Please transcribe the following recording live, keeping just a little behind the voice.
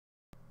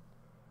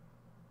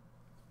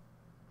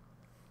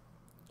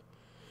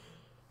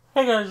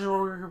Hey guys,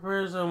 your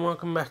Rippers, and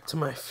welcome back to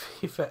my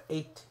FIFA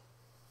 8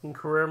 in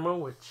career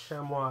mode with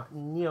Chamois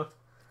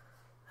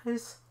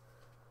Niortais.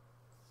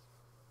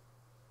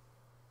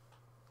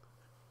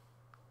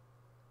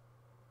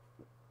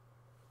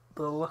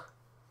 The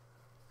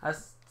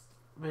last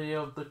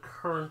video of the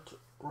current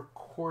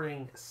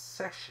recording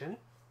session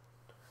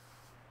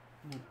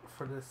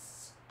for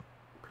this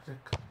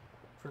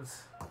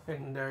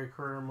secondary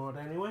career mode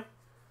anyway.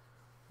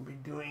 I'll be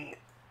doing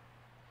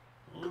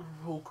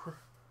Liverpool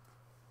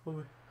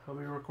I'll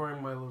be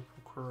recording my Liverpool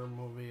career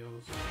mode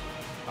videos.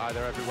 Hi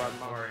there everyone,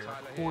 Sorry,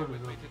 I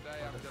recorded them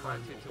by the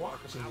time you're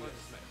watching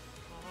this.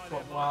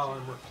 But while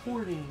I'm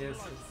recording this,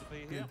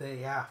 it's the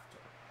day after.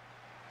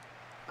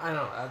 I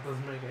know, that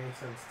doesn't make any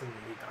sense to me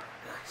either.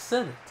 I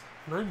said it,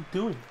 and I'm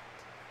doing it.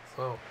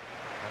 So.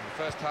 And the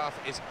first half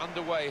is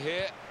underway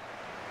here.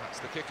 That's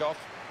the kickoff.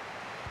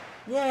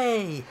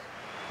 Yay!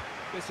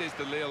 This is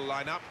the Lille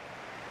lineup.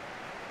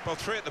 Well,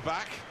 three at the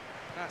back.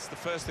 That's the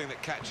first thing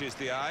that catches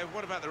the eye.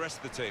 What about the rest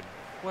of the team?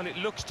 Well, it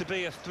looks to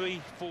be a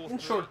 3-4-3. In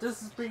short,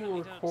 this is being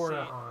recorded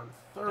on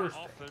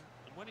Thursday.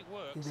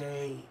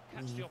 Today,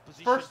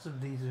 the first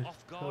of these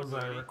shows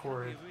I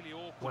recorded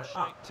went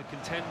up. To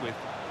contend with.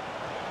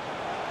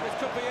 This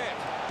could be it.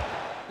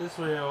 This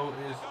video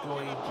is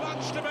going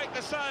to to make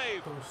the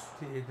save.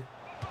 Posted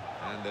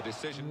And the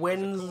decision.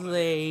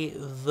 Wednesday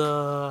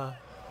the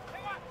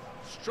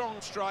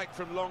Strong strike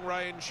from long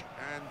range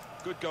and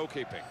good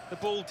goalkeeping. The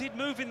ball did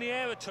move in the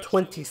air.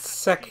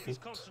 22nd.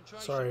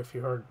 Sorry if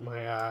you heard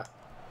my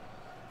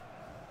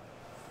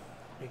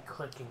me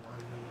clicking on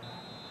the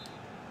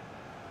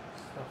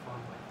stuff on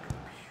my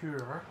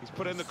computer. He's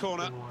put in the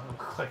corner. I'm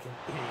clicking.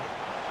 Idiot.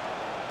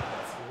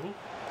 That's me.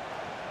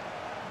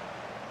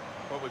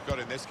 What we've got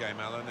in this game,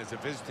 Alan, is a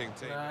visiting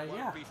team who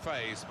won't be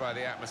fazed by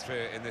the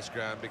atmosphere in this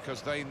ground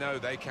because they know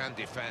they can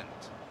defend.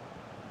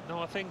 No,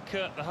 I think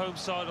the home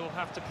side will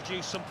have to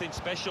produce something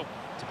special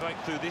to break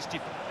through this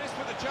defense. This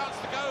with a chance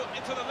to go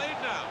into the lead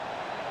now.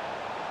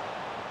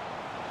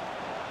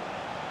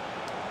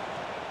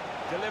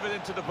 Delivered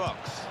into the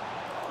box.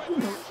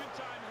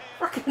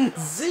 Freaking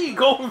Z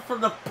going for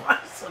the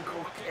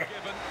bicycle kick.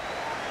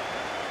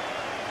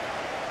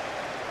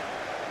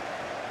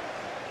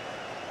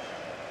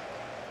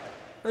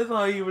 I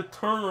thought he would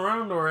turn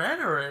around or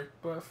enter it,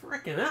 but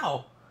freaking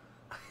hell.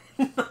 I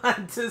did not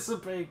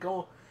anticipate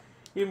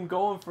him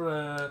going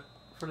for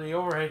the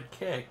overhead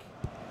kick.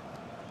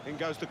 In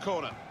goes the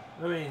corner.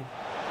 I mean,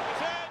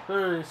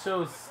 clearly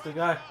shows the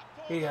guy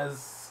he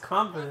has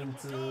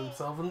confidence in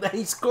himself, and then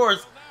he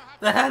scores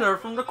the header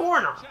from the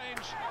corner.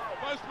 Change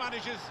both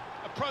managers'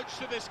 approach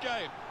to this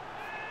game.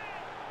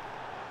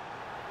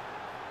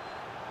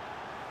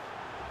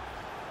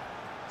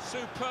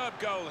 Superb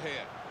goal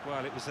here.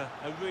 Well, it was a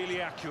really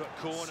accurate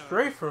corner.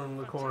 Straight from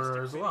the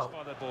corner as well.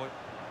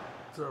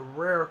 It's a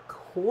rare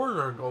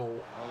corner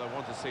goal. Well, I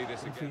want to see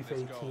this again.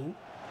 FIFA 18.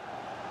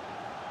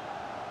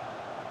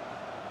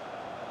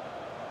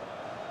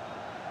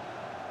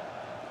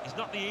 He's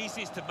not the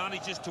easiest of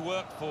managers to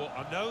work for.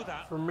 I know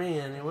that. For me,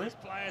 anyway. His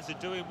players are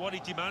doing what he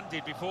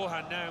demanded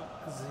beforehand now.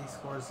 As he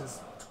scores his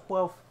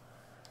 12th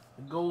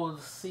goal of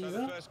the season.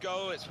 So the first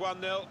goal, it's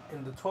 1-0.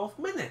 In the 12th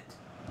minute.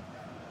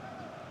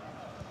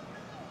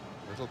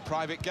 Little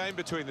private game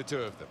between the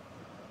two of them.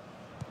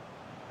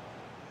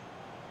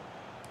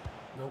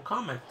 No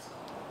comment.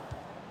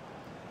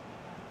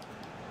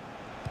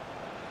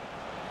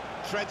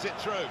 Threads it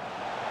through.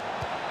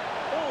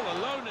 All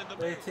alone in the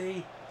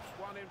middle.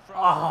 One in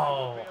front.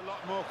 Oh. Would be a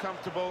lot more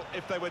comfortable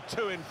if they were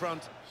two in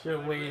front. Should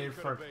have waited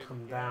for it to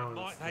come down.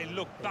 Might they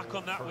look back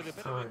on that with a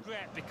bit of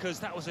regret, because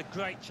that was a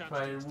great chance.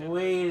 If I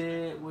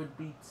waited, it would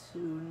be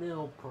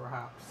 2-0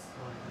 perhaps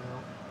right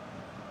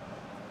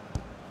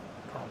now.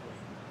 Probably.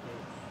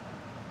 Maybe.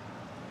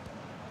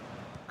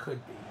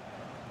 Could be.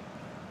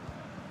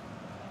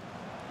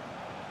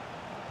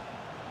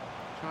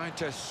 Trying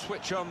to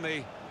switch on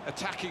the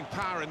attacking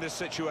power in this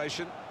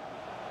situation.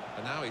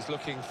 And now he's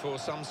looking for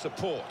some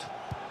support.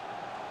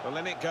 Well,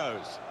 in it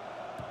goes.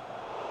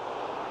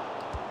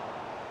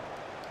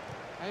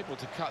 Able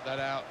to cut that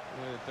out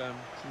with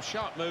some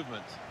sharp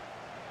movement.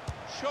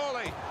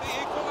 Surely the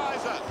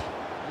equaliser.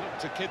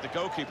 Looked to kid the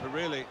goalkeeper,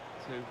 really,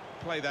 to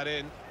play that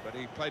in, but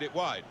he played it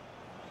wide.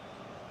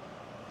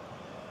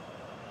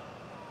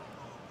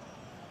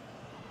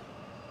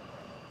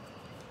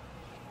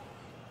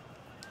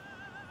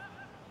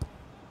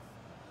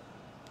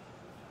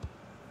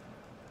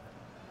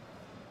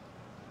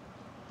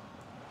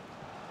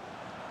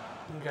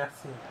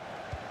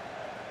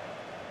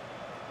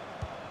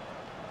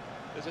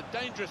 There's a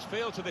dangerous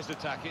feel to this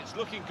attack. It's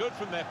looking good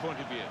from their point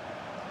of view.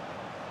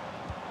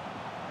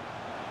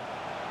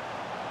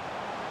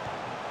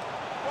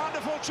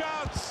 Wonderful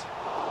chance.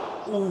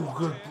 Oh,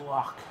 good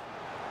block.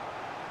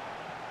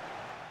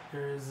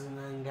 Here is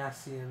an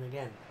Ngassian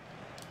again.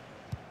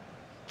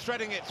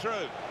 Threading it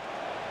through.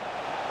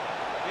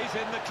 He's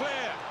in the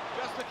clear.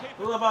 Just to keep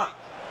Villalba.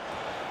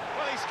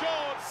 Well, he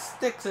scored.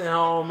 Sticks it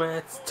home, and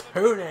it's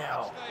 2-0.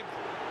 They've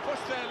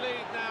pushed their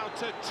lead now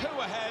to 2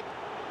 ahead.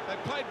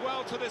 They've played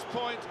well to this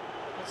point.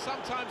 But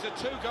sometimes a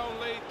two-goal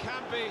lead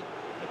can be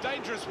a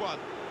dangerous one.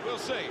 We'll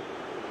see.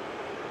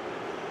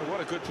 Well,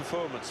 what a good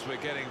performance we're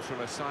getting from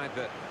a side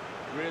that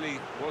really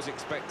was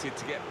expected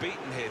to get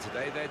beaten here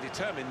today. They're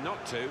determined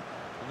not to,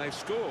 and they've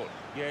scored.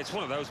 Yeah, it's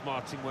one of those,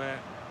 Martin, where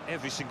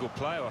every single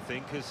player, I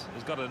think, has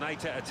got an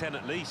 8 out of 10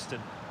 at least,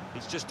 and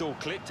it's just all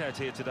clicked out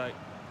here today.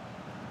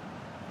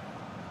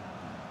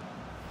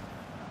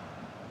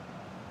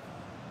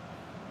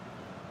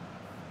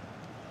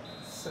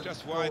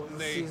 Just widen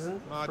the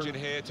margin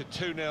here to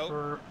 2-0.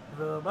 For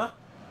Villalba.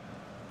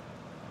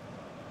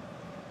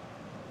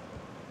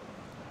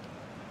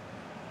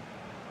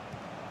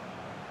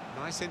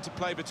 Nice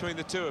interplay between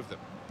the two of them.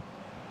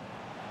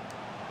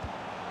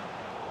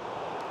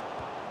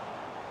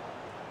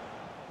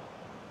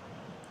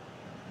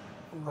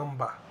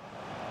 Lumba.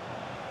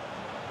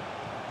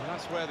 And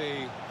that's where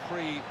the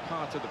free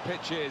part of the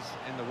pitch is,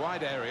 in the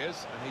wide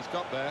areas, and he's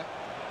got there.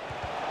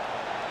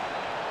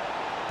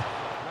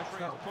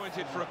 Referee has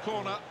pointed for a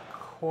corner.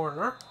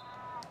 Corner.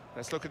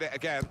 Let's look at it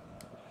again.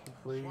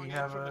 We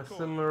have a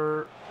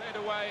similar...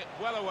 Cleared away,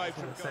 well away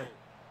from goal.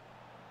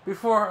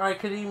 Before I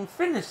could even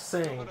finish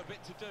saying,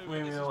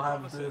 maybe we'll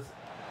have this.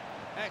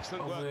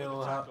 Excellent work.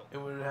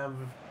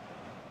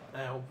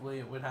 Hopefully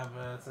it would have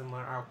a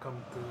similar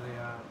outcome to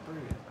the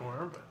previous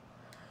corner, but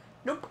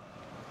nope.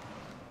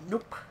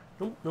 Nope.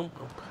 Nope, nope,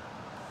 nope.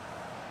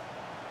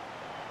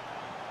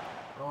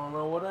 I don't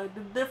know what I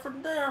did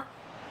different there.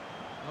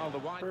 Well, the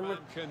white man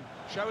can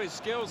show his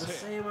skills here. The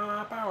same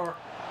amount of power.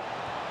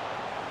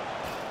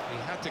 He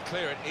had to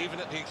clear it, even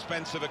at the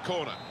expense of a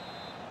corner.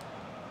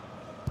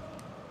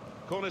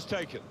 Corner's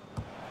taken.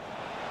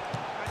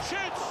 And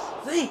shoots!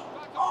 See?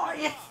 Oh,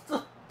 yes,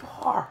 the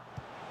bar.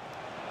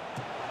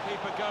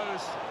 Keeper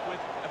goes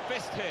with a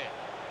fist here.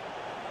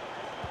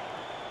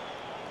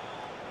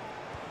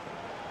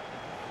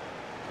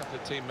 A couple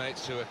of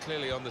teammates who are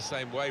clearly on the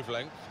same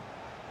wavelength.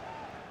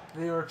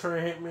 They were trying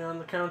to hit me on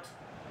the count.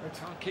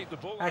 Can't keep the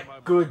ball at the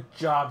moment. Good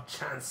job,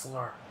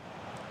 Chancellor.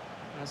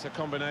 That's a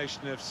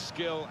combination of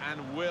skill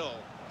and will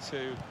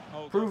to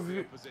hold Prove the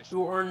you position.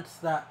 earned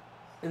that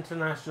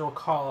international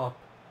call-up.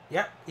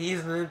 Yep,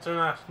 he's an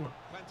international.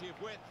 Plenty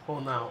of width.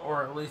 Well, now,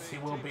 or at least he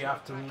will be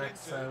after the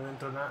next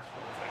internationals,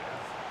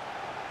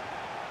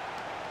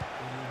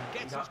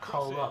 He got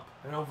called up.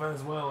 I know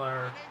Venezuela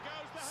are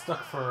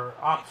stuck for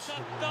options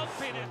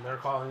when they're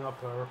calling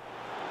up a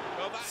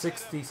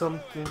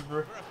 60-something in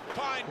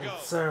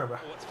Serbia.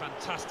 Oh, it's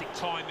fantastic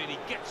timing. He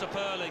gets up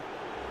early.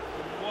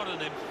 What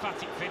an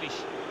emphatic finish.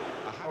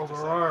 Oh, there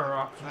are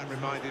options. That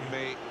reminded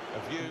me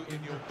of you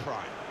in your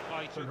prime.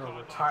 They're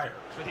retired.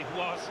 But it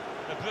was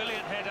a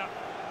brilliant header.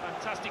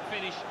 Fantastic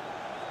finish.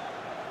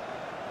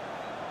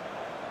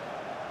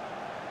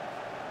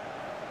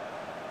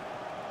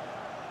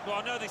 Well,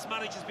 I know this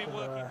manager's been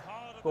working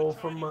hard. Goal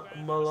from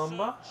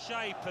Villalba.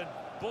 Shape, and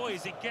boy,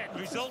 is he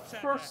getting results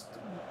out Is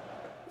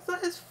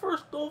that his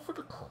first goal for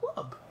the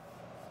club?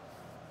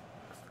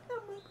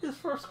 That might be his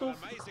first goal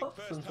for the club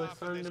since I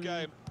signed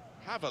him.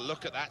 Have a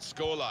look at that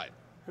scoreline.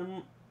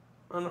 Him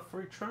on a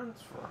free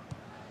transfer.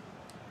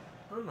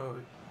 I don't know.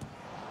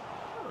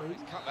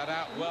 He's cut that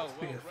out well. Must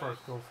be his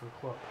first goal for the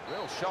club.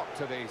 Real shock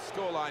to the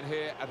scoreline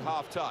here at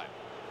half-time.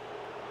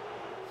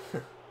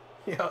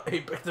 Yeah, he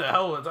picked the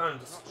hell of a time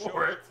to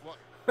score it.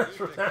 That's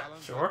for that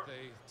sure.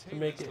 To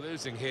make it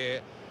losing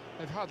here.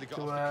 They've hardly got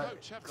off the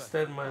coach, have they?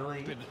 Extend my lead.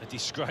 It's been a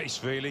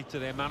disgrace, really, to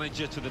their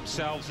manager, to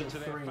themselves, and to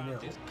their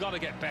fans. It's got to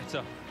get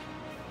better.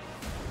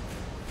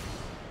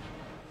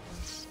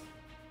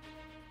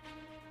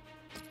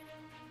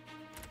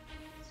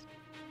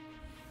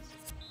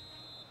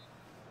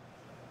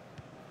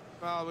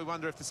 Well, we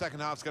wonder if the second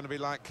half's going to be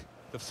like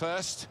the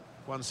first,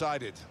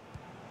 one-sided.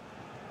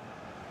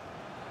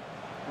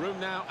 Room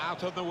now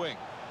out on the wing.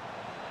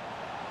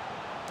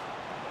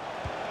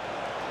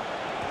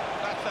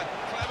 That's a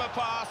clever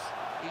pass.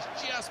 He's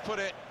just put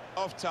it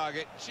off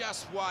target,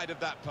 just wide of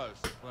that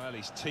post. Well,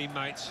 his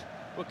teammates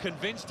were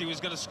convinced he was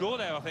going to score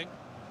there, I think.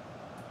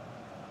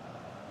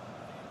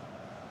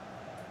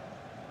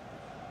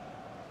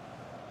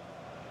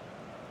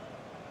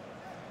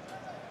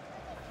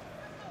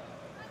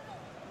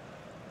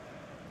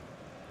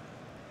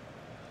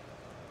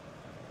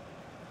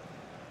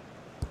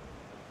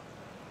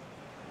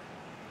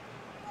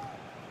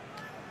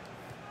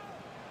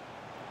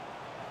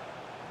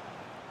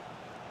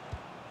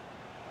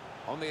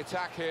 On the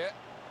attack here.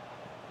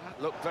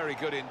 That looked very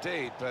good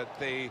indeed, but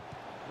the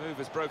move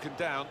has broken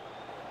down.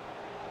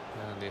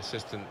 And the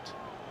assistant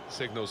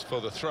signals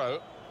for the throw.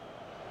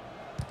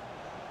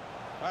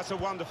 That's a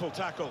wonderful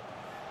tackle.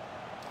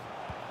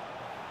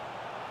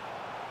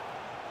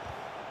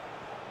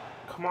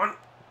 Come on,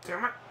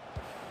 damn it.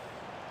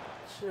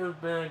 Should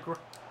have been a great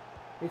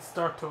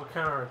start to a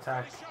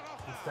counter-attack.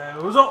 Instead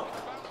it was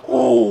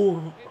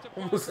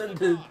almost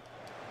ended.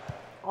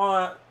 All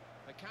that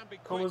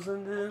almost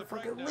ended in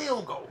freaking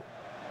Leo goal.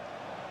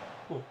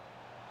 Oh.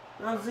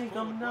 Now Z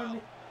coming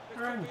down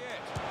the end.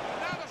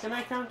 Can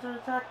I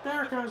counter-attack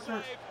there?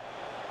 Counter-attack.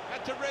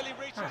 Had to really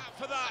reach out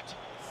for that.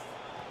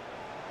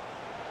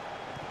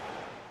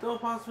 Still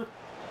possible.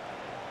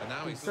 And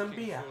now he's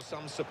looking for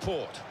some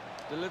support.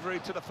 Delivery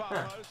to the far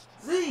post.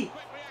 Z!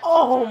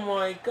 Oh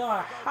my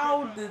god,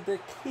 how did the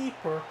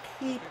keeper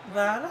keep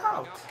that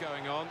out?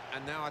 Going on,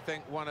 and now I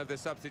think one of the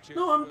substitutes.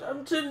 No,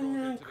 I'm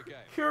genuinely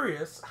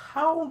curious.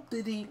 How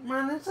did he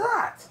manage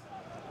that?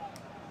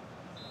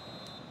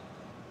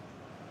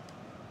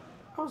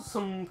 That was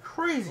some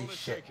crazy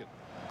shit.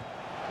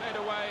 Played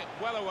away,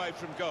 well away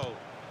from goal.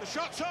 The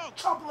shot's on!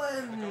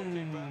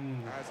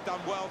 Choplin! Has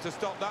done well to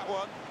stop that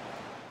one.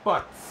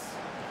 But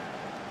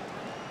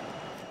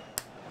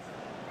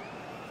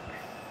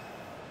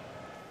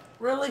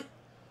really?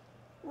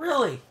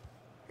 Really?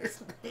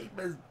 His name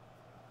is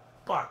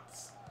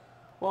Butts.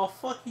 Well,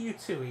 fuck you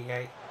too,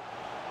 EA.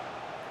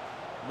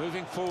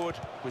 Moving forward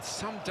with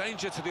some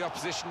danger to the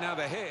opposition now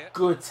they're here.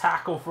 Good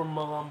tackle from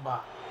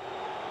Villalba.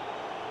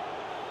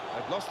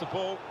 They've lost the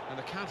ball and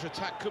the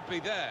counter-attack could be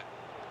there.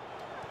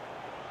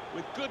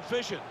 With good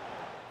vision.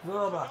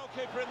 Villalba.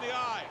 Goalkeeper in the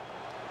eye.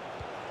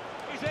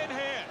 He's in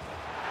here.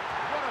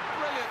 What a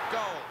brilliant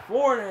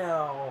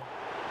goal. 4-0.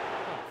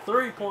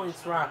 3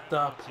 points wrapped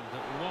up.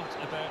 What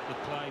about the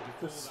play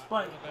before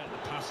Despite that?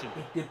 About the passing?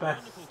 the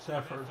best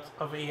efforts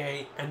of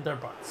EA and their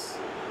butts.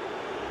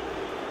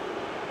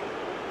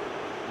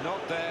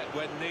 Not there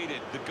when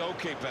needed. The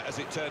goalkeeper, as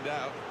it turned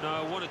out.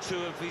 No, one or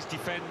two of his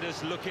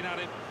defenders looking at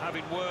him,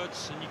 having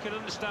words, and you can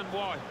understand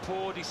why.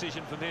 Poor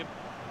decision from him.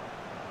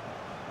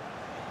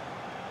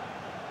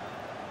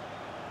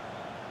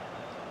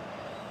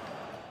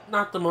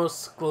 Not the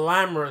most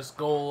glamorous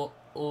goal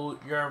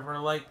you're ever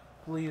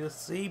likely to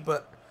see,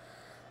 but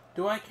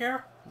do I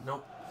care?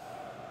 Nope.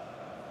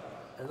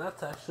 And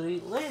that's actually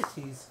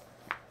Laeiti's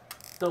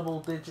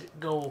double-digit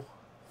goal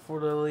for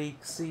the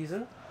league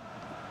season.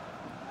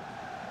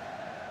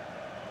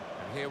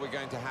 And here we're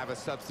going to have a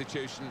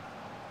substitution,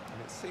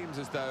 and it seems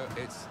as though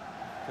it's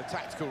for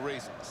tactical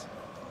reasons.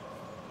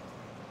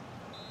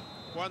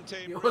 One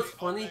team. You know what's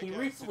funny? He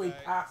recently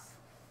passed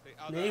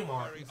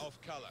Neymar.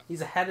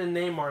 He's ahead of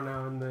Neymar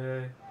now in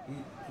the.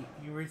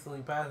 He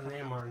recently passed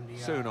Neymar in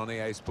the. Soon on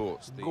EA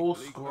Sports, the goal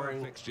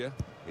scoring fixture.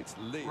 It's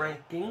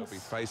rankings. Be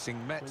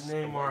facing Mets. With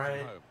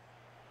Neymar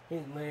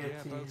in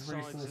Laeti, he's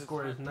recently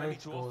scored his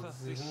 9th goal this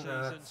season.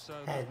 That's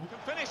 10.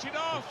 Finish it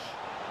off.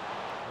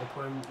 I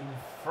put him even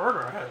further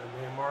ahead of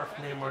Neymar if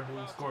Neymar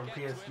didn't score in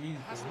PSG's game.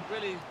 Hasn't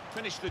really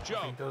finished the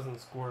job. If he doesn't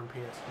score in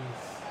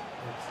PSG's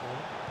next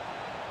game.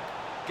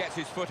 Gets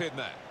his foot in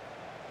there.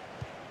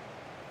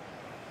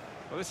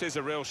 Well, this is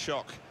a real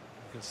shock.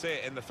 You can see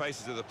it in the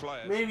faces of the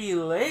players. Maybe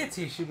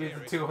Laeti should be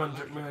the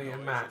 200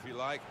 million man. If you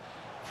like,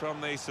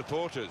 from the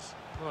supporters.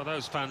 Well,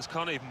 those fans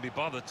can't even be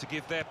bothered to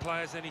give their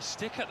players any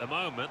stick at the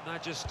moment. They're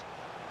just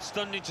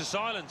stunned into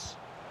silence.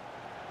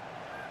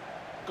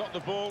 Got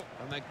the ball,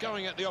 and they're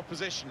going at the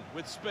opposition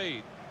with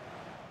speed.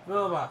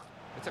 Villalba.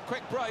 It's a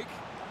quick break.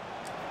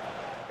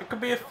 It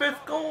could be a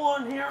 5th goal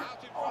on here.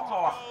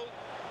 Oh.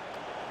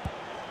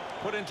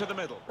 Put into the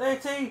middle.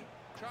 Laeti.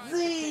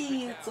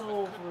 Z, it's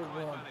over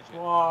the He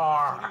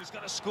bar. was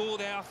going to score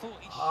there. I thought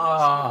he should.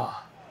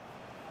 Ah.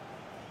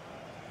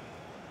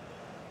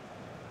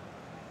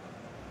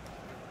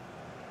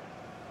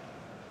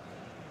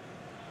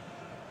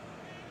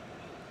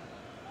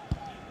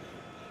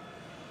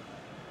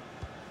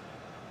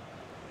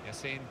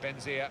 Yassine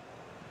Benzia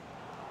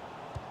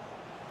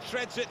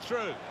threads it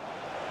through.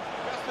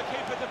 Just the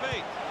keeper to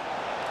beat.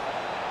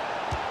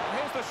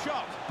 Here's the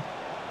shot.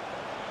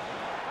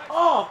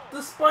 Oh,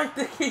 despite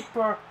the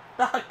keeper,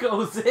 that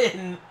goes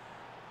in.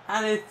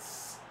 And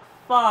it's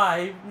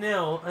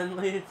 5-0 and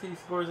Laeti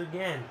scores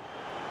again.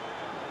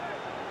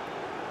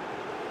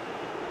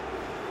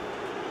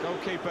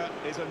 Goalkeeper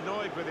is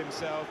annoyed with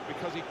himself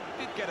because he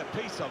did get a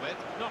piece of it.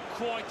 Not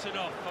quite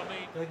enough, I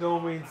mean. That goal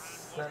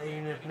means that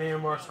even if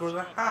Neymar scores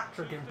a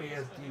hat-trick in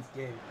PSG's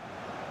game,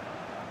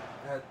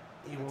 that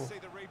he will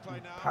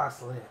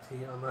pass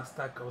Laeti unless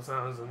that goes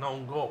down as an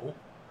own goal,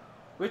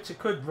 which it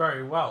could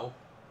very well,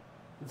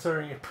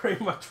 considering it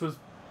pretty much was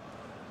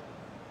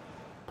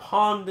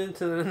palmed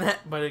into the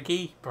net by the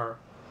keeper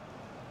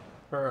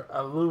for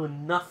a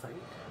loon nothing.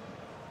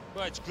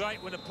 Well, it's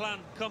great when a plan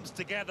comes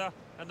together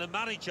and the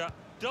manager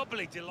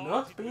doubly delighted. No,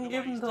 it's been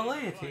given to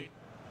Laeti.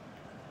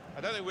 I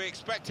don't think we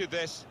expected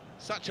this,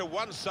 such a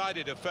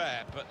one-sided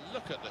affair, but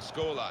look at the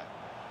scoreline.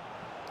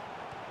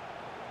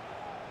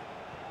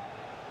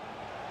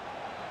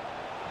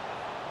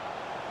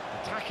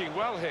 Attacking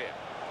well here.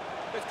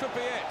 This could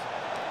be it.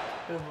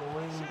 Bit of a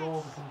lame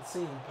goal to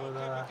concede, but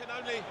Goalkeeper can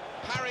only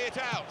parry it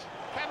out.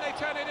 Can they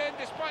turn it in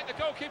despite the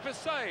goalkeeper's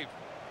save?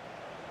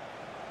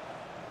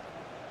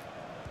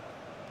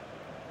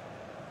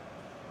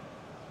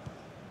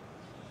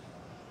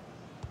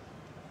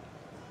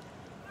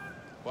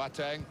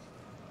 Boateng.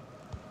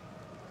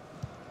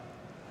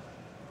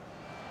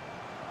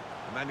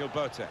 Emmanuel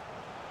Bote. Well,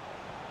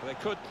 they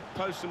could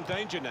pose some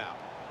danger now.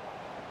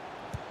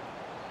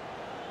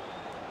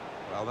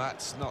 Well,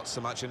 that's not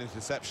so much an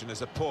interception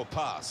as a poor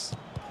pass.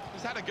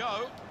 He's had a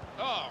go.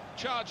 Oh,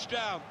 charged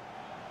down.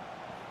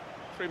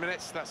 3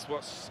 minutes, that's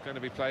what's going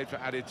to be played for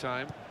added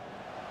time.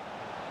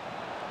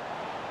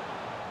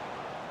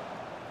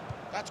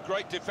 That's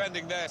great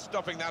defending there,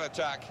 stopping that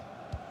attack.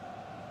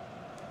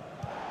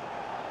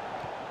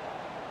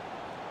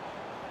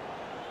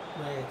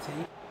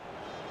 Niortais.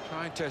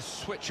 Trying to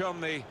switch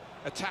on the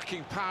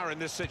attacking power in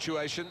this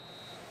situation.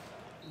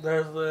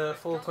 There's the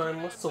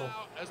full-time whistle.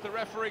 As the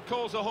referee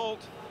calls a halt.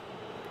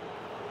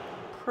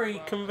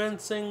 Pretty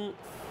convincing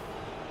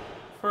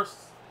first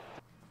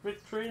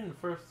victory in the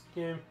first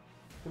game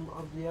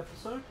of the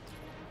episode.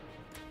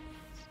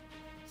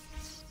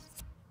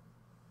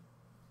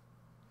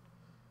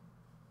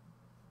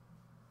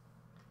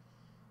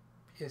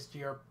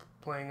 PSG are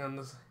playing on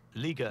this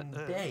Liga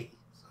day,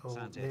 so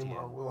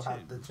Neymar will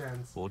have the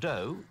chance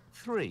Bordeaux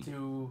 3,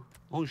 to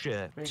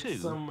Angers make 2,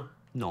 some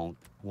Nantes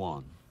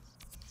 1,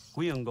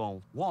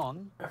 Guingamp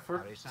 1,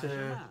 effort Paris to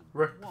Saint-Germain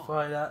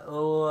rectify that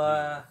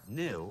little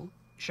 0,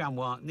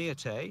 Chamois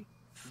Niortais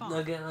 5,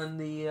 nugget on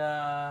the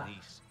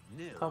Nice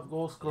 0, top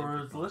goal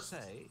scorers list.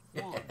 Marseille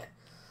 1.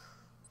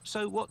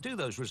 So what do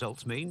those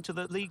results mean to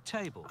the league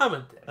table? I'm a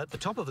dick. At the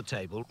top of the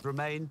table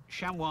remain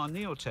Chamois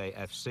Niortais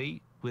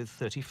FC with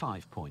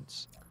 35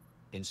 points.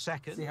 In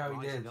second, See how he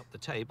rising did. up the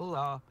table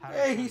are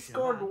Hey, he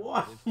scored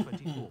one. with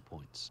 24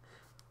 points.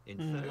 In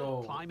third,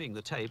 No. climbing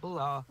the table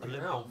are Now Olympique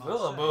Villalba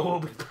Marseille will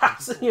be with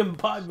passing 24 him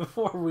by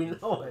before we In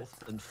know it.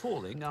 fourth and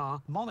falling are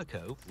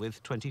Monaco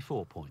with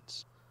 24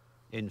 points.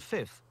 In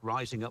fifth,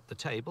 rising up the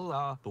table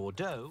are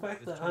Bordeaux The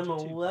fact with that I'm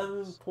 22 11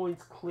 points.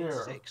 points In clear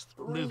of sixth,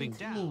 3 moving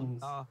down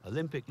teams. are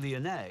Olympique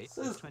Lyonnais This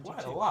is with 22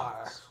 quite a lot,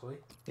 points. actually.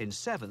 In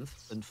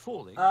seventh and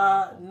falling No,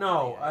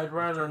 Montpellier I'd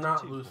rather with not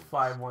 22 lose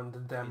points. 5-1 to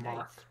In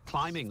Denmark eighth,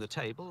 climbing the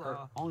table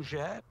are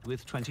Angers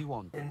with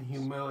 21 in points.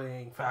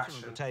 humiliating Bottom of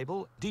fashion. the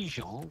table,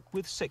 Dijon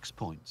with 6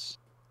 points.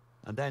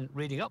 And then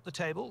reading up the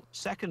table,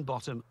 second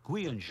bottom,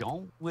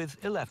 Guingamp with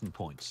 11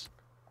 points.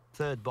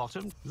 Third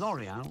bottom,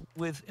 Lorient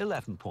with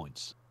 11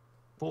 points.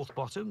 Fourth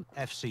bottom,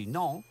 FC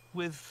Nantes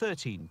with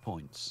 13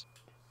 points.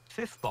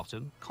 Fifth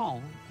bottom,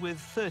 Caen with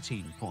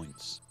 13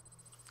 points.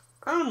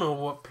 I don't know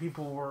what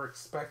people were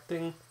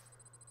expecting.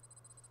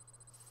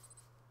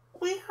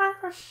 We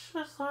Irish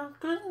just aren't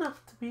good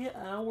enough to be at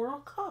a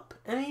World Cup.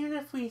 And even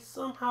if we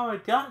somehow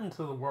had gotten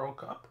to the World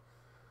Cup,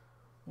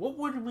 what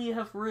would we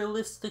have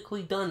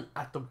realistically done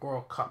at the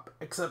World Cup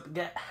except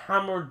get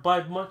hammered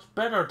by much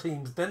better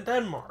teams than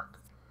Denmark?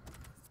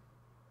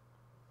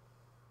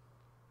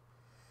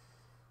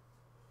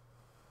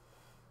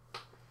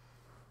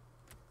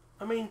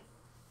 I mean,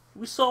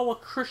 we saw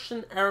what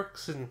Christian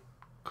Eriksen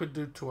could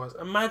do to us.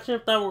 Imagine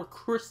if that were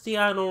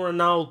Cristiano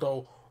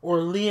Ronaldo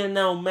or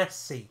Lionel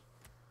Messi.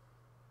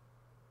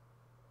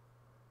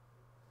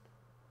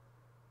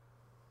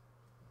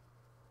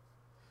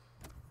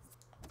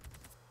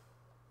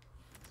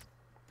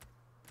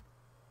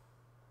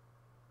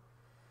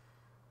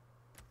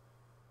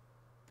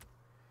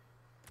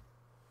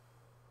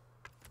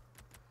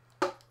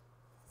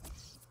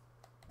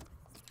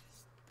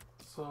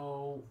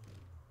 So,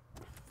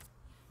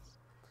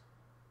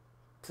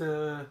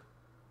 to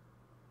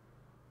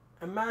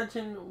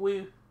imagine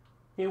we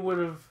would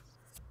have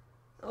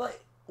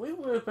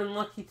been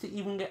lucky to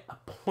even get a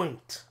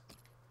point,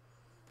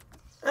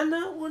 and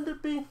that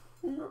would be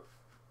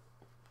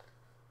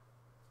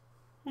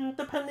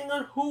depending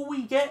on who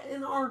we get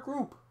in our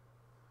group.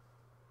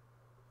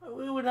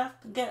 We would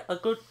have to get a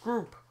good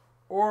group,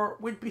 or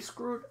we'd be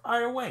screwed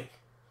either way.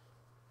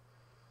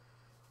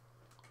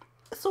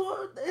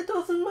 So it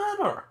doesn't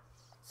matter.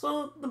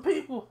 So the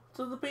people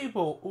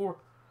who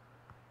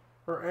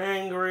are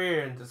angry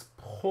and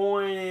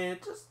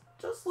disappointed,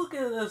 just look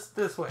at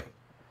this way.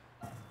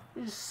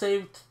 You just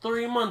saved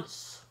 3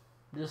 months.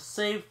 Just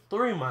saved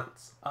 3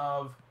 months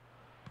of,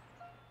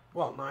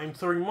 well, not even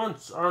 3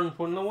 months. Ours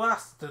wouldn't have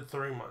lasted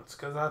 3 months,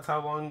 because that's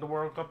how long the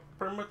World Cup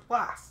pretty much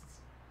lasts.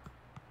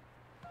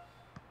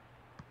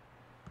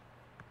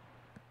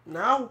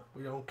 Now,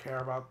 we don't care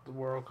about the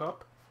World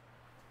Cup.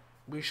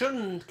 We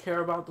shouldn't care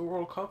about the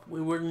World Cup.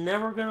 We were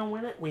never going to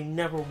win it. We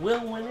never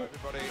will win it.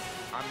 Everybody,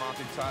 I'm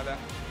Martin Tyler.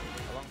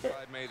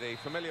 Alongside me, the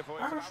familiar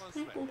voice of Irish Alan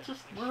people Smith.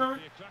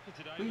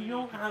 just we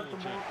don't have the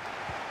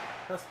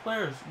best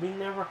players. We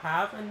never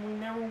have and we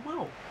never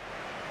will.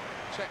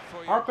 Check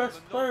for you Our on the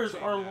best players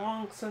naughty are now.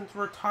 long since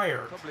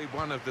retired. Probably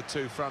one of the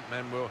two front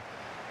men will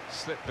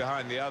slip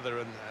behind the other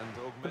and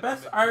augment The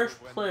best midfield Irish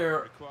when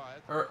player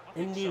required.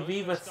 in the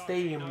Aviva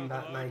Stadium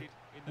that night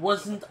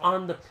wasn't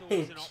on the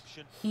pitch.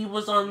 He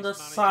was on the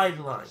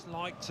sideline.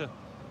 Like to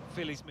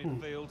fill his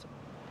midfield.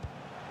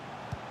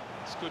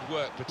 It's good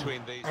work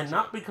between these And two.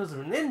 not because of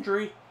an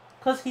injury,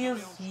 because he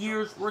is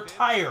years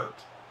retired.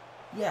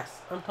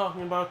 Yes, I'm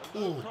talking about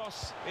Keane.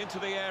 Cross into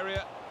the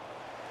area.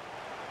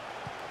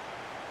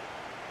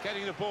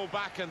 Getting the ball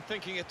back and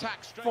thinking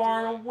attack straight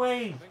Far away. away,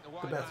 I think the the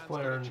wide best man's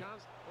player got a in.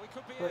 chance. Oh, he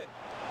could be But it.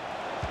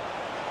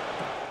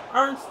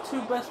 Ireland's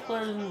two best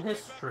players in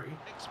history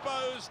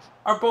Exposed.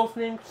 are both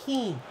named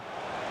Keane.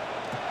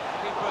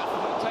 Keeper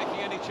not taking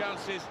any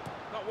chances.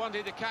 Not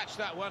wanting to catch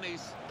that one.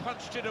 He's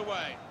punched it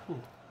away.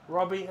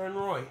 Robbie and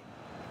Roy.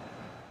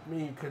 I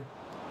mean, you could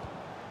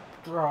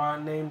draw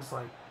out names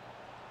like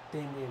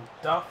Damien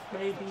Duff,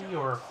 maybe,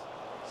 or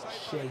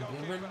Shea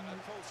Given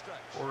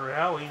or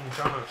Ellie and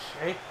John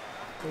O'Shea.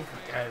 I think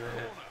the guy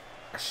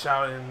that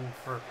shouted in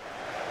for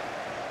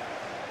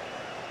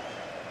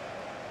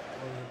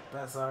one of the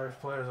best Irish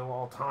players of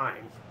all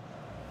time.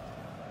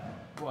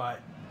 But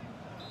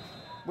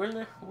we're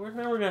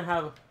never gonna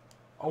have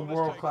a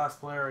world-class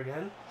player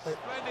again. Like,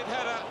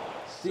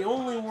 the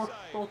only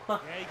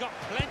world-class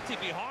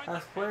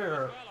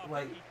player,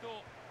 like,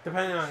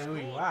 depending on who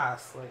you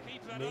ask, like,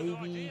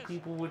 maybe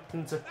people would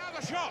consider.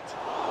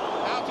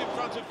 Out in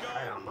front of goal.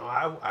 I don't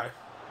know.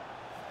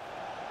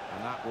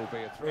 And that will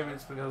be a throw. Maybe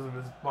it's because of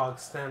his bog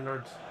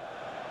standard.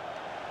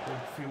 In a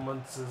few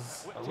months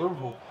is a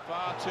Liverpool.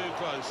 Far too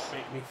close.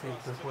 Make me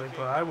think this way,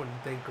 but I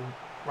wouldn't think of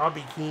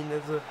Robbie Keane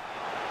as a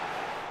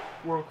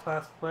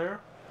world-class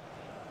player.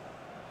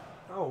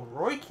 Oh,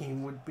 Roy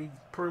Keane would be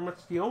pretty much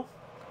the only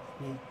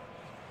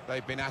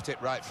They've been at it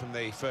right from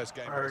the first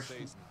game of the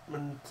season.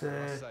 Irishman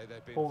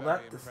to hold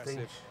that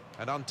distinction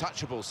and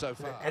untouchable so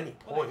far. at any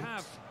point.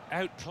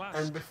 Outclassed.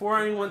 And before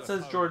anyone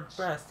says George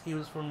Best, he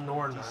was from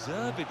Northern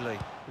Ireland, Deservedly.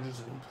 which is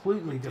a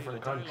completely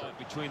different country.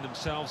 Between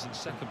themselves and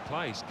second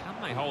place.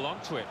 Can they hold on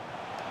to it?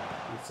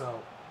 And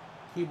so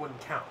he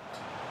wouldn't count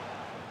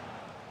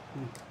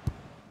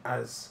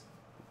as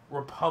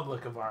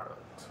Republic of Ireland,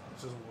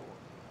 which is what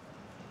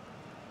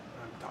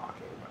I'm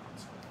talking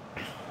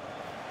about.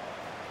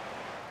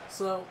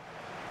 So,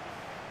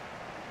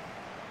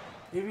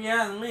 if you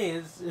ask me,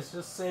 it's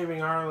just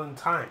saving Ireland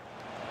time.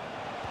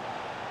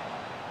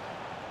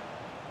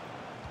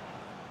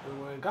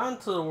 When we got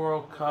into the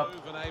World Cup,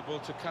 And able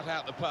to cut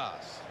out the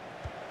pass.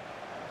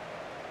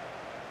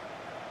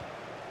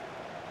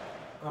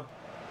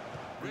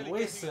 we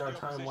wasted our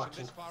time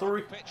watching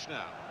three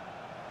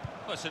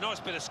Well, it's a nice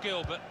bit of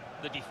skill, but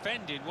the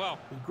defending, well,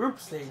 group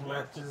stage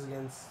matches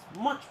against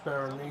much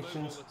better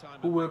nations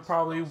who would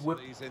probably whip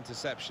these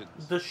interceptions.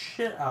 the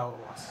shit out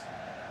of us.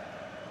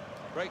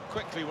 Break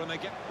quickly when they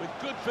get with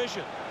good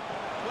vision.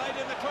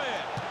 Played in the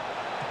clear.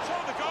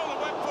 Saw the goal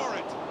and went for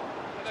it.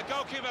 And the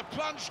goalkeeper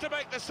plunged to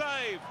make the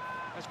save.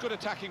 That's good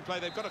attacking play.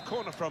 They've got a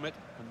corner from it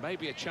and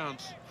maybe a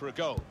chance for a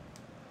goal.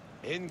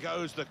 In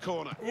goes the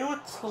corner. You know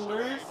what's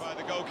hilarious? By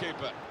the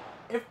goalkeeper.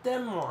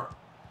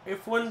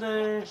 If when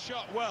the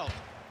Shot well.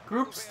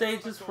 group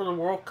stages for the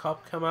World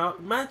Cup come out,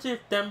 imagine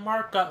if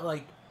Denmark got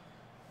like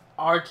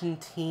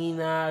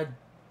Argentina,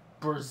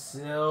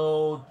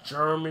 Brazil,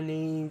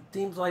 Germany,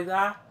 teams like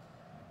that.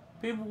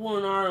 People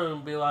in Ireland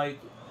would be like,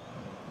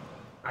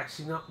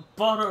 actually not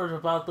bothered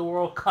about the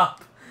World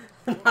Cup.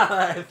 Now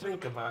that I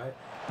think about it.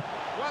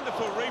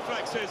 Wonderful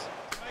reflexes.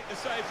 Make the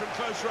save from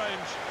close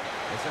range.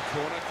 There's a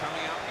corner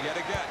coming out yet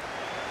again.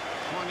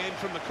 Swung in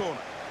from the corner.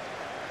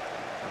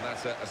 And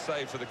that's a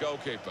save for the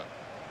goalkeeper.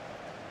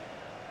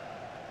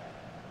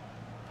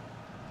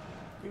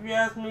 If you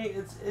ask me,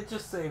 it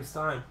just saves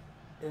time.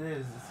 It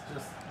is. It's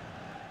just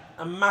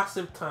a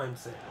massive time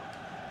saver.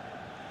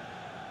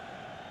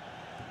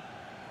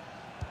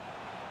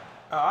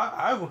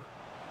 I would,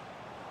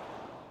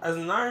 as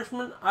an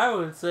Irishman, I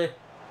would say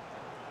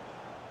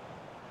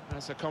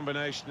That's a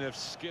combination of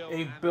skill.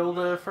 they build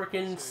a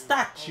freaking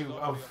statue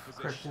of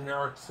Christian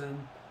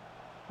Eriksen,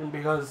 and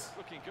because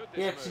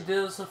he actually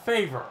did us a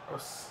favor.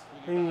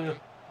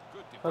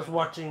 Us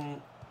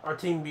watching our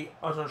team be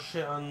utter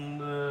shit on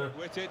the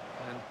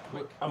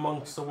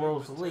amongst the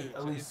world's elite.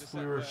 At least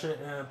we were shit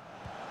in a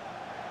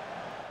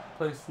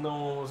place no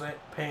one was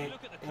paying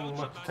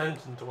much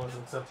attention to us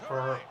except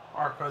for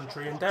our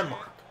country and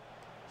Denmark.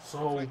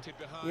 So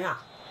yeah,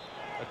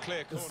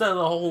 instead of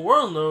the whole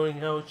world knowing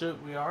how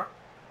shit we are,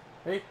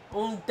 hey,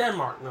 only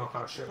Denmark know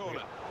how shit we are.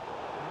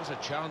 There was a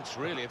chance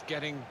really of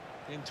getting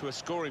into a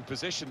scoring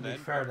position then. To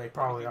be fair, they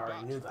probably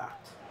already knew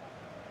that.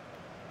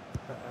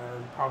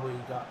 And probably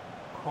got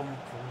home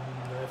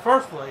from the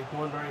first leg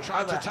wondering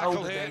how the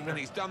hell did they know. And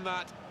he's done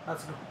that.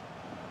 That's good.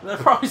 They're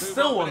probably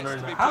still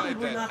wondering that. How did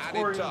we not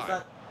score against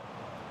that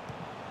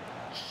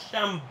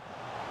shambolic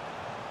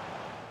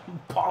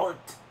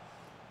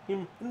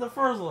in the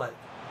first leg?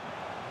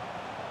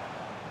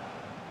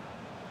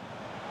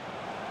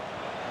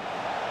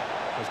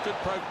 There's good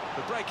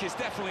the break is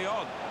definitely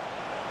on.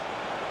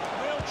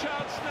 Real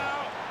chance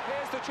now.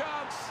 Here's the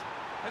chance.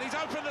 And he's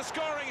opened the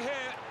scoring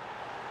here.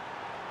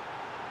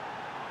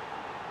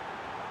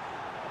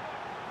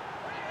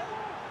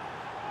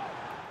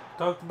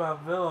 Talked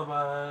about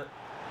Villalba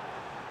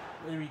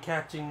maybe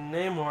catching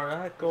Neymar.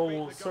 That goal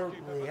will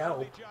certainly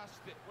help.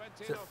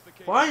 It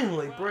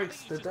finally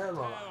breaks the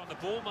deadlock. on the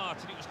ball,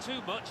 Martin. It was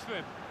too much for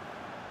him.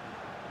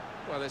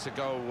 Well, it's a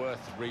goal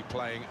worth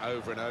replaying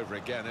over and over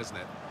again, isn't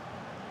it?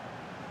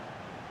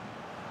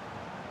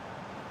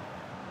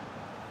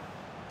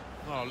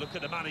 Oh, look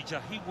at the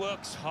manager. He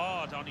works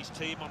hard on his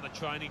team on the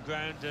training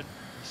ground, and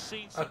he's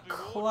seen some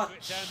reward for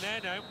it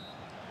down there now.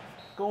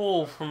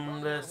 Goal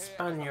from the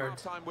Spaniard.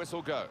 Time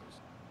whistle goes.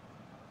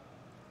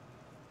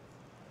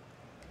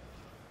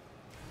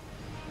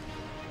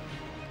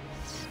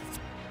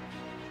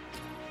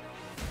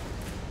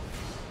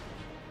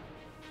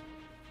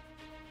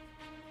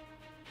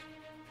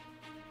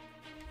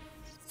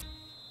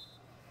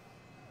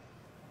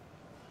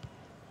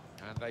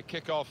 They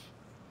kick off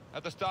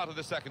at the start of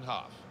the second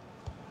half.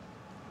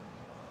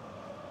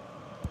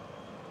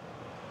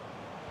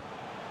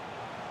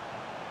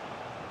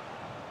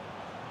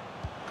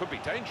 Could be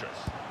dangerous.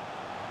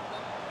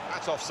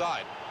 That's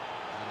offside.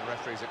 And the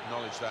referees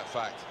acknowledge that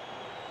fact.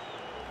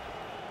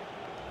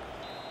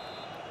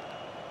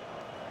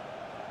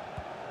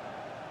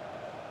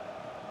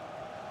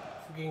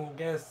 If we can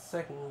get a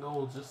second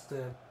goal just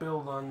to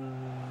build on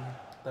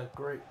that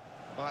great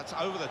Well, that's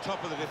over the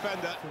top of the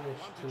defender.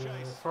 finish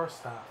to the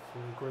first half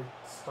and a great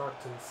start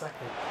to the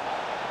second.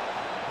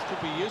 This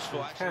could be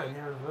useful, actually.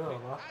 Here's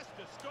Villalba.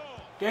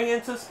 Getting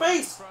into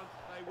space!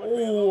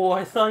 Oh,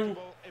 I thought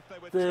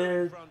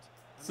the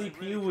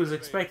CPU was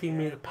expecting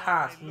me to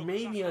pass.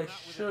 Maybe I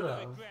should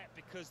have.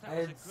 I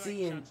had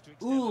seen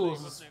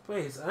oodles of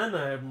space, and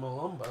I had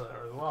Villalba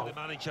there as well. The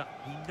manager,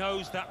 he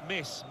knows that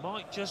miss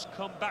might just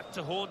come back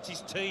to haunt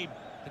his team.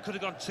 They could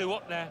have gone 2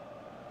 up there.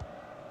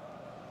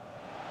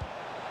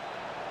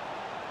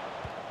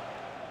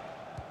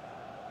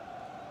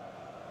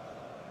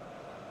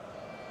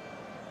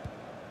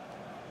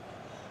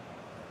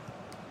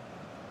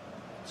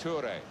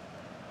 Toure.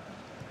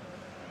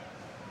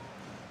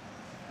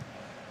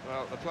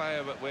 Well, the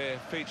player that we're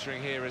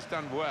featuring here has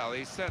done well.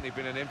 He's certainly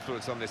been an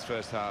influence on this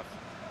first half.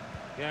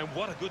 Yeah, and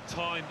what a good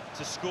time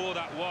to score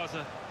that was.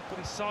 Put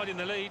his side in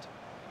the lead.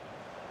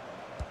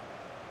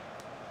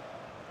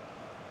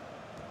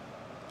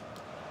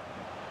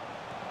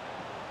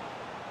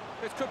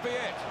 This could be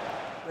it.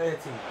 There it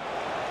is.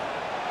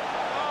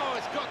 Oh,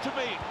 it's got to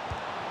be.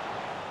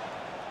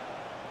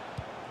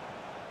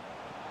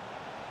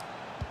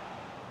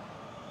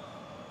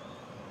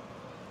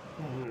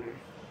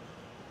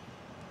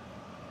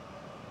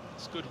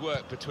 It's good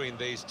work between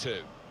these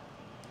two.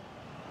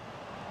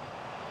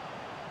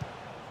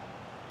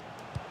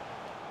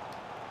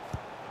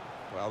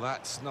 Well,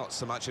 that's not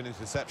so much an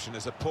interception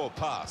as a poor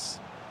pass.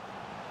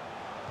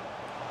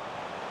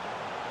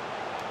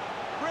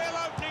 Real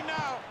opening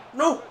now.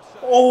 No!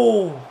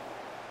 Oh!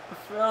 I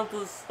failed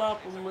to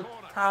stop him with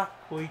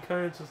tackle. He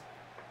kind of just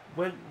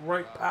went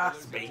right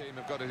past me. The team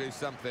have got to do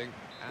something.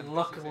 And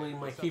luckily,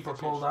 my keeper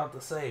pulled out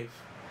the save.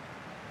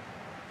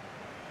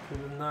 To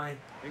the 9.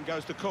 In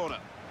goes the corner.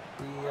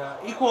 The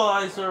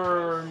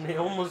equalizer, and they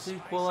almost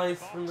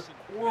equalized from the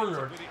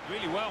corner.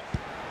 Really well.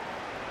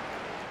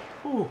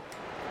 Ooh.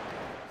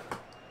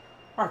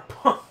 Are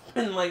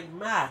pumping like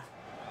mad.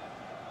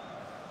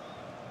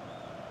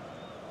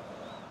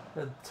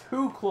 Had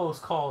 2 close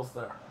calls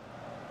there.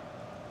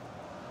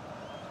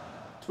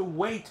 2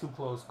 way too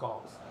close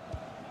calls.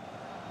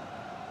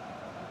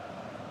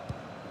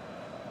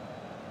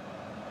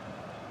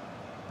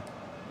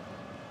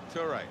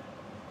 Toure.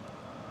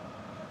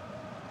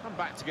 Come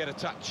back to get a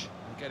touch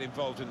and get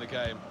involved in the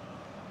game.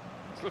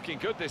 It's looking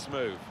good, this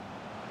move.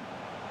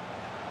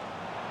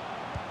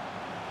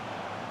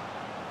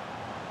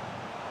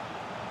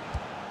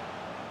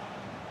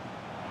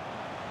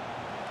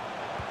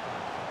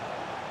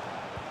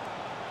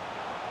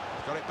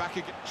 Got it back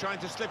again, trying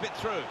to slip it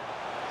through.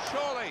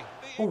 Surely,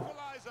 the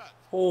equaliser.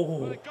 Oh.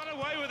 Well, they got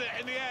away with it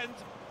in the end.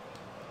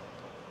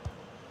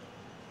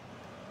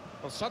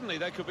 Well, suddenly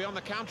they could be on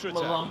the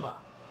counter-attack. Villalba.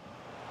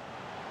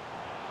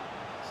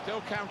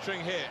 Still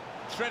countering here,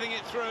 threading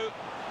it through.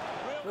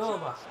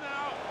 Villalba.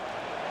 Now.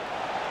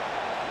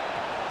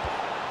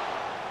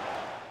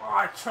 Oh,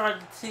 I tried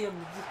to see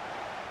him.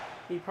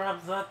 He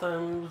perhaps that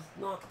time it was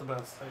not the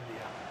best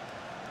idea.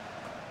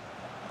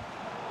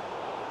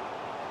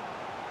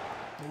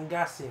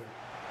 Ngasian.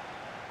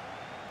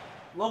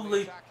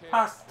 Lovely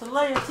pass to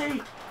Laity.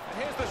 And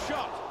here's the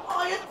shot.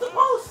 Oh, hit the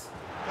post!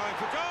 Going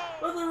for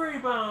goal. With a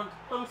rebound.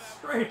 I'm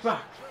straight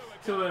back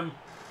to him.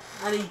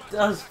 And he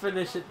does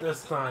finish it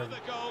this time. The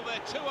goal, they're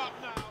 2 up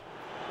now.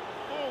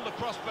 All the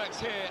prospects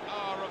here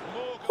are of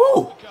more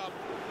goals to come.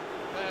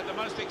 They're the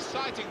most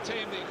exciting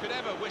team that you could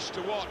ever wish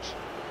to watch.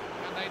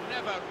 And they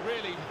never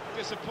really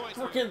disappoint.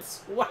 Freaking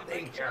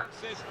sweating here.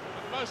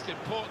 But most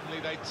importantly,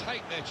 they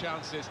take their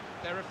chances.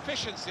 Their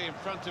efficiency in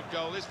front of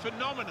goal is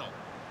phenomenal.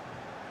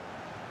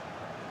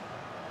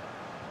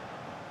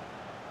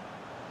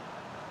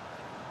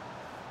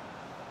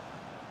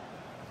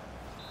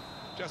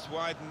 Just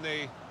widen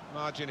the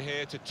margin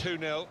here to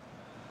 2-0.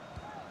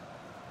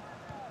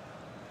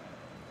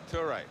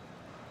 Toure.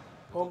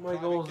 All my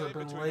goals have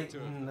been late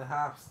in the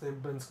halves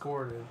they've been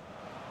scored in.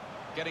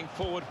 Getting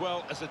forward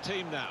well as a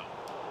team now.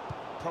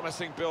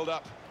 Promising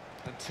build-up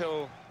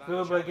until...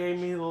 Villalba gave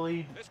me the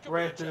lead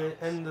right at the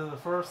end of the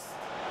first.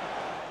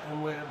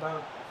 And with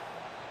about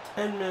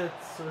 10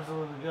 minutes or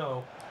so to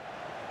go,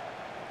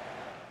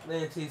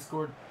 Laity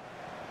scored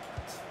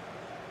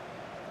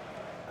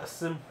a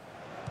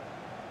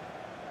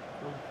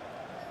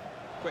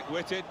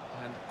quick-witted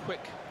and quick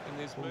in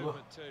his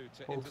movement too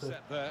to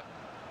intercept there.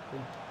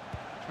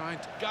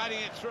 Guiding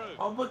it through.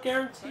 Oh, but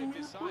guarantee me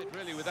Decide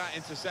really with that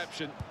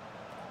interception.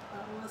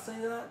 I want to say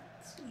that,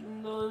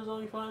 even though there's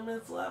only 5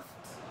 minutes left.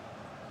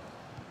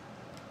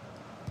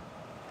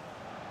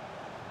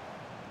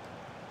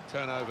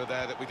 Turnover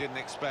there that we didn't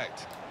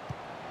expect.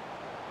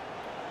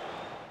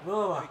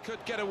 Villalba. He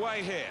could get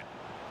away here.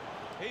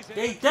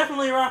 They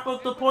definitely wrap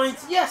up the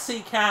points. Yes,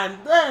 he can.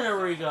 There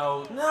we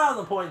go. Now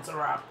the points are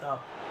wrapped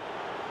up.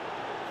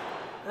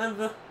 And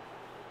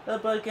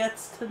Villalba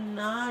gets to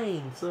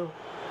 9. So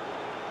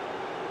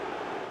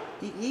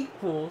he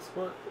equals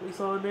what we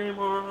saw Neymar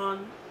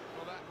on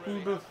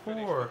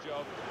before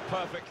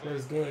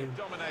this game.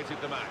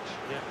 Dominated the match.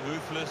 Yeah,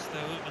 ruthless.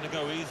 They weren't going to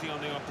go easy on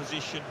the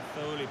opposition.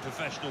 Thoroughly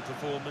professional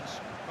performance.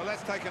 Well,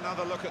 let's take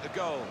another look at the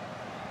goal.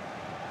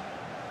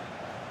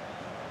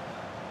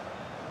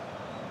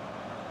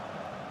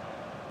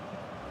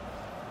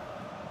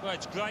 Well,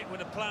 it's great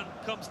when a plan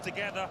comes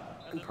together.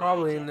 And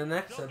probably in the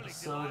next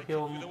episode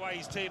he'll, the way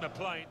his team are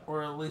playing,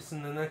 or at least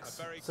in the next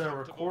set of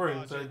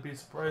recordings, I'd be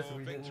surprised if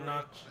he didn't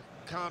notch.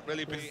 Can't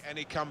really be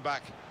any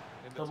comeback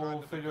in the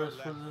double figures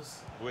for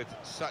this. with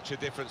such a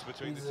difference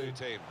between the two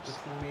teams.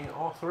 I mean,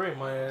 all three of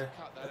my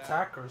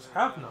attackers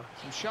have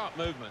notched Some sharp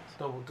movement.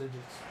 double digits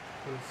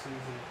for the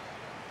season.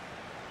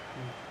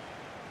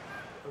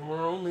 And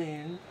we're only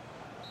in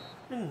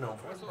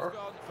November.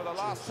 For the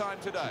last time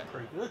today.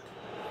 Pretty good.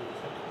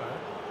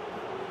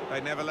 They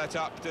never let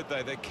up, did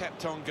they? They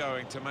kept on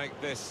going to make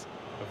this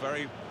a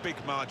very big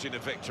margin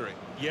of victory.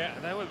 Yeah,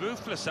 they were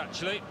ruthless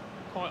actually.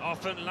 Quite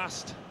often,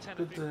 last 10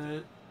 Good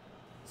to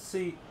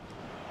see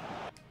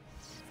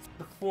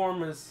the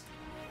form is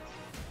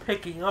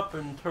picking up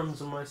in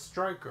terms of my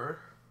striker.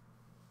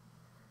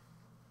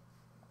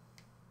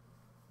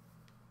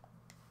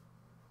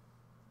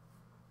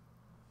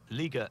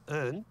 Ligue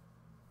 1,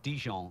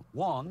 Dijon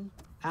 1,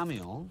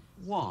 Amiens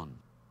 1.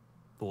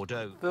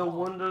 Bordeaux. Phil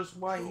wonders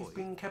why he's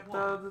being kept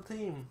out of the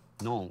team.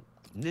 Nantes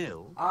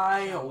 0.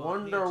 I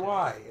wonder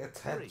why.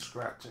 It's head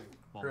scratching.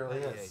 It really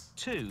is.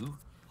 2,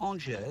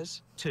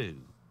 Angers 2.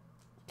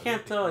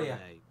 Can't tell you.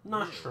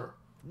 Not sure.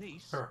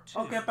 Nice Sure. 2.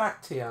 I'll get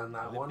back to you on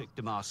that one. Olympique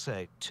de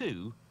Marseille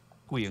 2,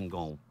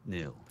 Guingamp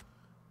 0.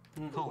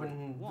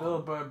 When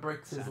Villalba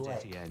breaks his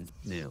leg. Saint-Étienne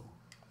 0.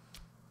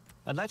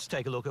 And let's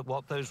take a look at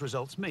what those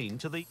results mean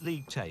to the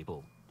league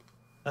table.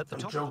 At the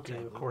I'm top joking,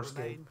 of the of table course,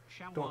 remain Gabe.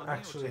 Chamois Don't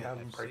actually Niortais have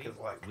him break FC his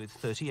leg. with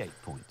 38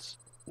 points.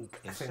 I In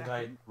think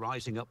second,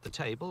 rising up the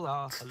table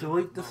are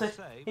delete the Olympique thing.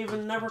 Marseille He will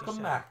with never come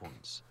 27 back.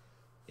 points.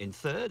 In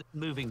third,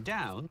 moving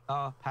down,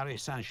 are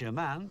Paris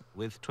Saint-Germain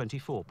with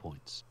 24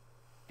 points.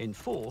 In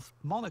fourth,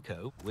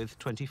 Monaco with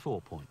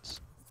 24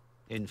 points.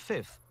 In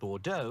fifth,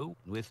 Bordeaux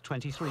with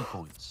 23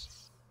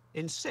 points.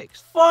 In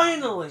sixth,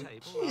 Finally!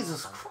 table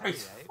Jesus are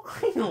Christ, Montpellier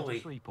with finally!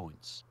 23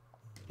 points.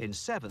 In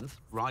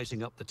seventh,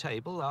 rising up the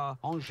table, are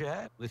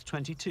Angers with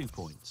 22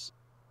 points.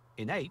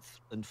 In eighth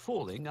and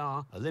falling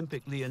are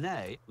Olympique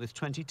Lyonnais with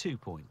 22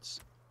 points.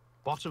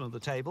 Bottom of the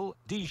table,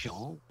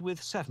 Dijon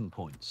with 7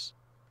 points.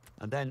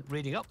 And then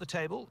reading up the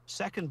table,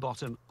 second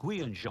bottom,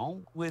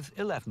 Guingamp with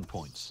 11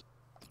 points.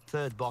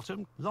 Third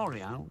bottom,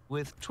 Lorient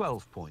with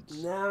 12 points.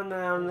 Now,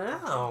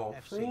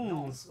 FC things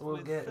Nantes will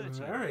with get 13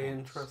 very points.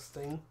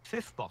 interesting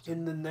Fifth bottom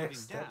in the moving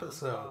next down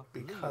episode, are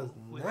because Lille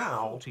with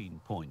now 14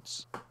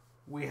 points.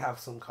 we have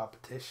some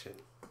competition.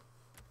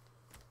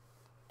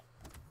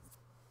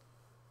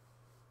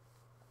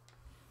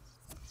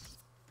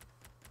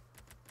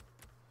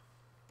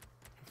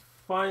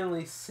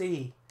 Finally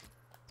see.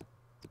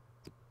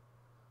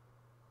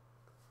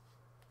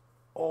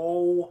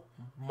 Oh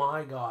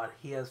my god,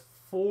 he has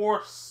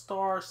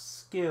 4-star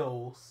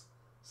skills,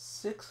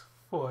 6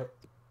 foot.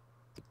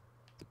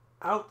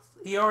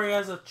 He already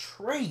has a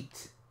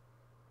trait.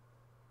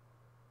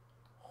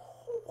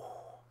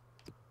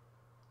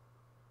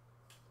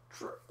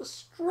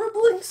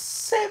 Dribbling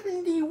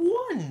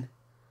 71.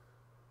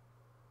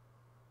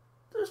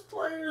 There's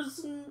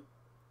players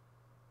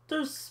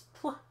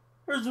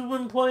who've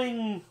been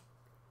playing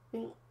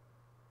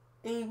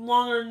in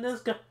longer than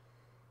this guy.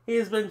 He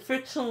has been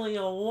fictionally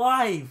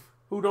alive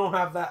who don't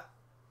have that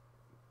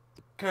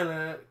kind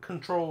of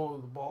control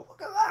of the ball.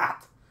 Look at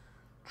that.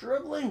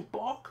 Dribbling,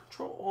 ball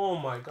control. Oh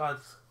my god.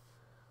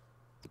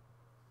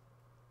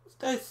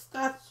 His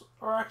stats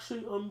are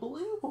actually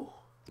unbelievable.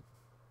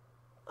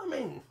 I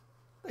mean,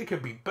 they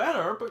could be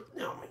better, but you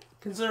know, I mean,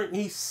 considering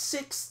he's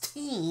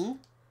 16,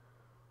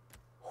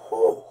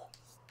 whew,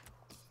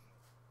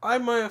 I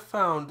might have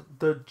found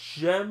the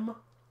gem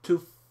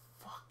to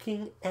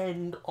fucking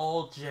end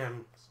all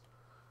gems.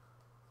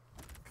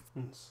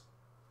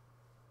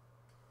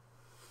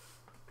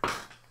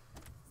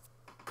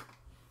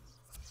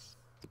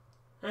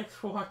 Thanks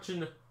for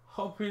watching.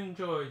 Hope you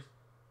enjoyed.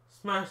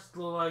 Smash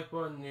the like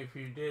button if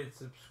you did.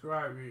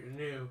 Subscribe if you're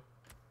new.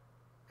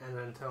 And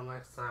until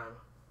next time,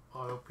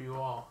 I hope you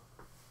all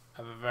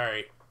have a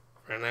very,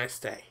 very nice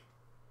day.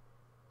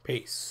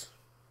 Peace.